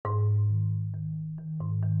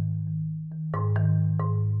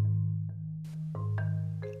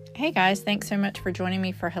Hey guys, thanks so much for joining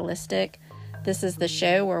me for Holistic. This is the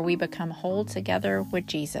show where we become whole together with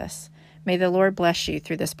Jesus. May the Lord bless you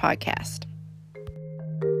through this podcast.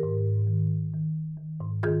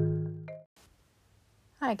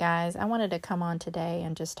 Hi guys, I wanted to come on today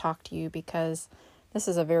and just talk to you because this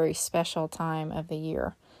is a very special time of the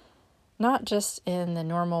year. Not just in the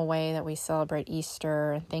normal way that we celebrate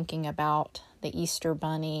Easter and thinking about the Easter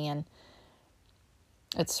bunny and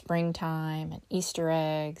it's springtime and Easter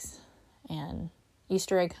eggs and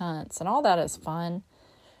Easter egg hunts and all that is fun.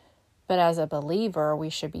 But as a believer, we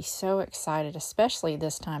should be so excited, especially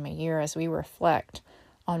this time of year, as we reflect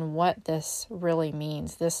on what this really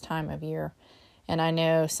means this time of year. And I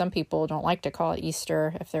know some people don't like to call it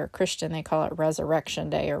Easter. If they're a Christian, they call it Resurrection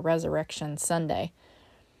Day or Resurrection Sunday.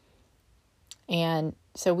 And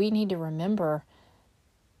so we need to remember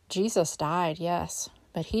Jesus died, yes,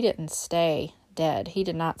 but he didn't stay dead. He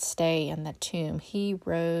did not stay in the tomb. He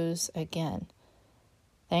rose again.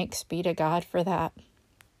 Thanks be to God for that.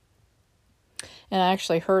 And I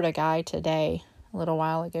actually heard a guy today, a little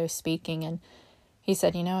while ago, speaking, and he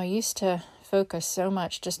said, I used to focus so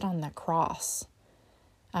much just on the cross.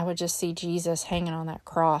 I would just see Jesus hanging on that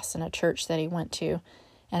cross in a church that he went to,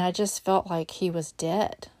 and I just felt like he was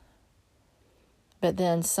dead. But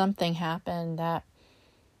then something happened that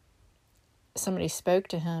somebody spoke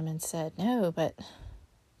to him and said, no, but,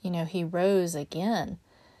 he rose again.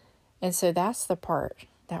 And so that's the part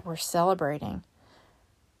that we're celebrating.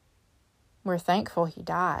 We're thankful he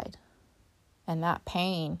died. And that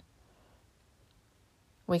pain,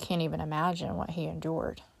 we can't even imagine what he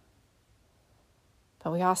endured.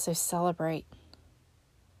 But we also celebrate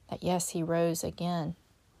that, yes, he rose again.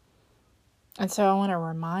 And so I want to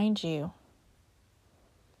remind you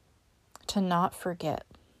to not forget,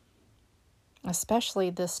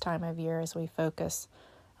 especially this time of year as we focus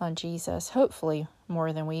on Jesus, hopefully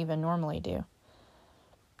more than we even normally do.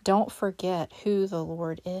 Don't forget who the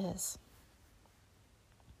Lord is.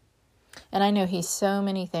 And I know he's so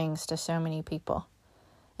many things to so many people,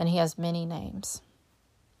 and he has many names.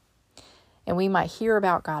 And we might hear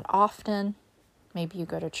about God often. Maybe you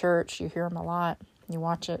go to church, you hear him a lot. You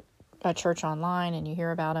watch it at church online and you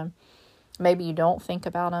hear about him. Maybe you don't think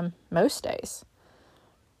about him most days.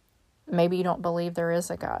 Maybe you don't believe there is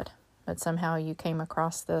a God, but somehow you came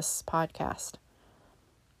across this podcast.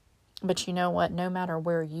 But you know what? No matter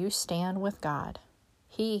where you stand with God,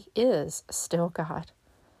 he is still God.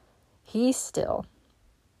 He still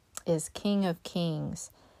is King of Kings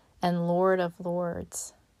and Lord of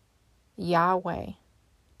Lords, Yahweh,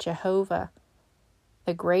 Jehovah,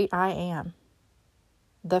 the great I am,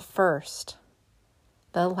 the first,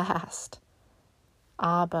 the last,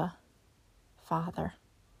 Abba, Father,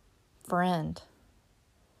 friend,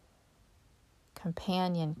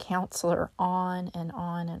 companion, counselor, on and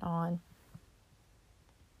on and on.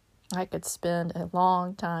 I could spend a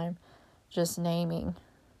long time just naming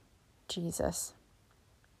Jesus.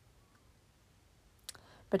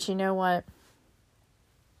 But you know what?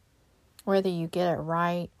 Whether you get it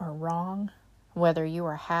right or wrong, whether you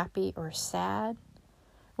are happy or sad,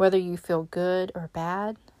 whether you feel good or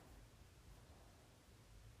bad,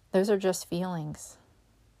 those are just feelings.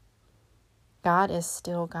 God is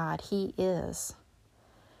still God. He is.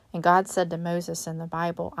 And God said to Moses in the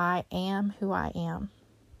Bible, I am who I am.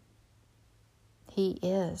 He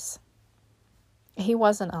is. He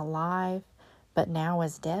wasn't alive, but now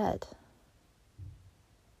is dead.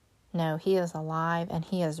 No, he is alive and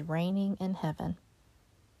he is reigning in heaven.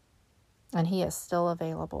 And he is still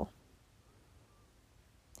available.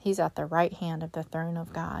 He's at the right hand of the throne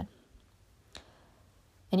of God.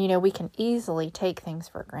 And we can easily take things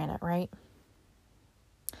for granted, right?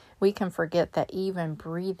 We can forget that even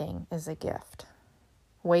breathing is a gift.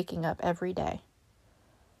 Waking up every day.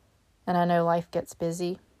 And I know life gets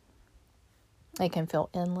busy. It can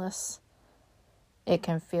feel endless. It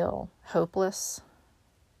can feel hopeless.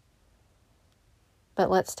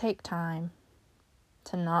 But let's take time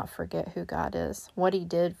to not forget who God is, what he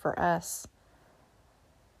did for us.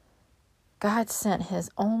 God sent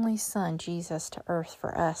his only son, Jesus, to earth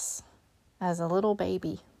for us as a little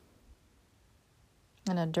baby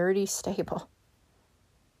in a dirty stable.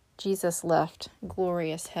 Jesus left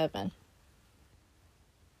glorious heaven.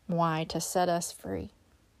 Why? To set us free.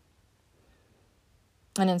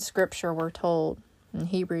 And in Scripture we're told in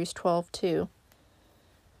Hebrews 12:2,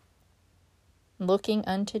 looking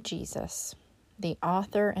unto Jesus, the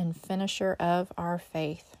author and finisher of our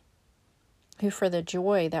faith, who for the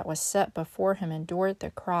joy that was set before him endured the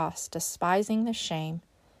cross, despising the shame,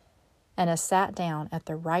 and has sat down at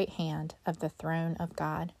the right hand of the throne of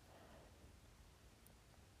God.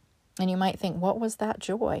 And you might think, what was that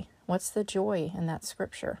joy? What's the joy in that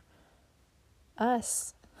scripture?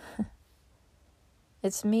 Us.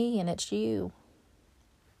 It's me and it's you.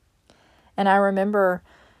 And I remember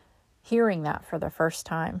hearing that for the first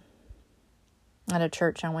time at a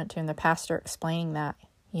church I went to, and the pastor explaining that,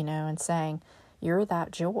 and saying, you're that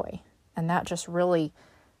joy. And that just really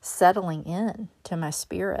settling in to my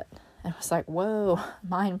spirit. It was like, whoa,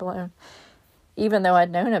 mind blown. Even though I'd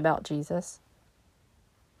known about Jesus.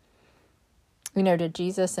 Did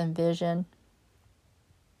Jesus envision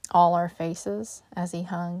all our faces as he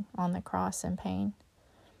hung on the cross in pain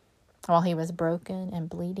while he was broken and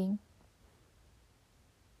bleeding?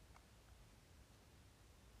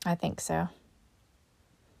 I think so.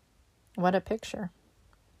 What a picture.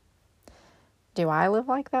 Do I live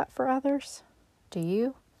like that for others? Do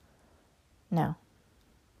you? No.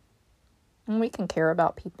 And we can care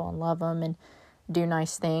about people and love them and do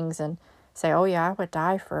nice things and say, oh yeah, I would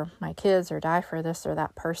die for my kids or die for this or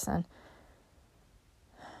that person.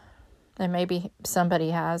 And maybe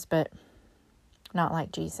somebody has, but not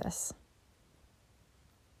like Jesus.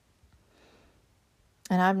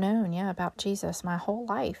 And I've known, about Jesus my whole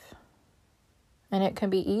life. And it can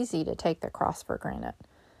be easy to take the cross for granted.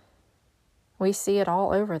 We see it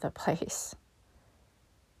all over the place.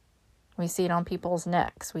 We see it on people's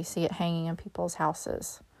necks. We see it hanging in people's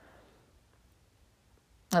houses.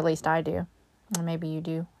 At least I do. And maybe you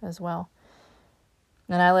do as well.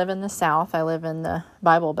 And I live in the South. I live in the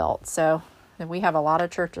Bible Belt. So we have a lot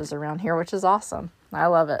of churches around here, which is awesome. I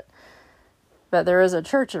love it. But there is a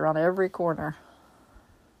church around every corner.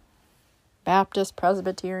 Baptist,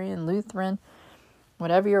 Presbyterian, Lutheran,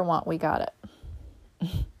 whatever you want, we got it.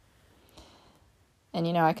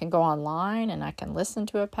 And I can go online and I can listen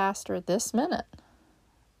to a pastor this minute.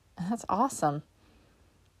 And that's awesome.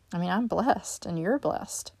 I'm blessed and you're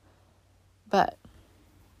blessed. But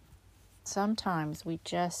sometimes we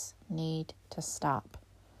just need to stop.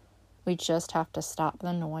 We just have to stop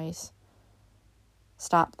the noise.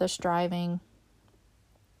 Stop the striving.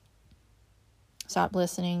 Stop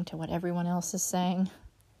listening to what everyone else is saying,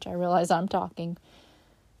 which I realize I'm talking.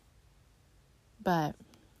 But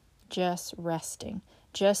just resting,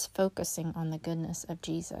 just focusing on the goodness of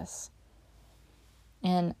Jesus.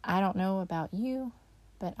 And I don't know about you,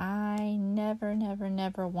 but I never, never,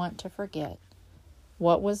 never want to forget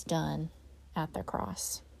what was done at the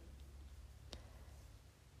cross.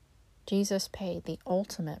 Jesus paid the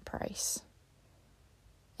ultimate price.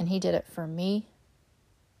 And he did it for me.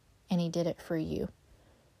 And he did it for you.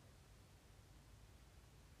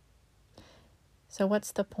 So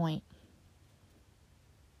what's the point?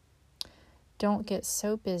 Don't get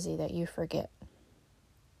so busy that you forget.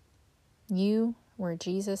 You were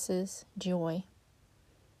Jesus's joy.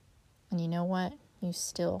 And you know what? You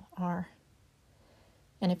still are.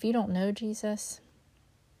 And if you don't know Jesus,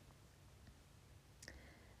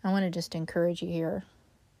 I want to just encourage you here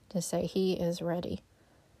to say he is ready.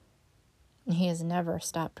 And he has never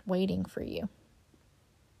stopped waiting for you.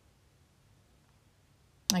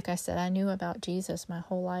 Like I said, I knew about Jesus my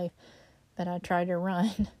whole life, but I tried to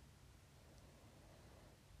run.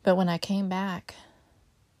 But when I came back,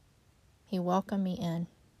 he welcomed me in.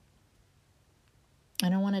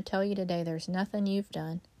 And I want to tell you today, there's nothing you've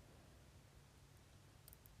done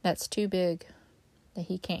that's too big, that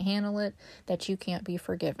he can't handle it, that you can't be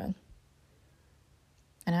forgiven.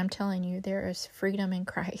 And I'm telling you, there is freedom in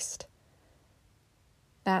Christ.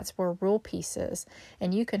 That's where real peace is.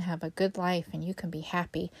 And you can have a good life and you can be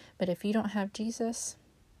happy. But if you don't have Jesus,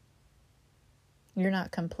 you're not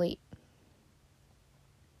complete.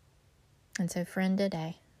 And so, friend,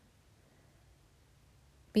 today,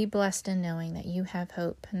 be blessed in knowing that you have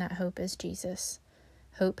hope, and that hope is Jesus.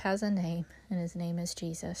 Hope has a name, and his name is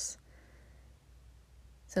Jesus.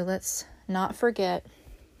 So let's not forget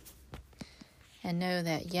and know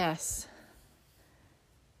that, yes,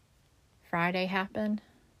 Friday happened,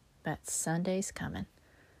 but Sunday's coming.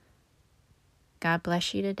 God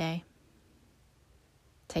bless you today.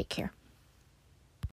 Take care.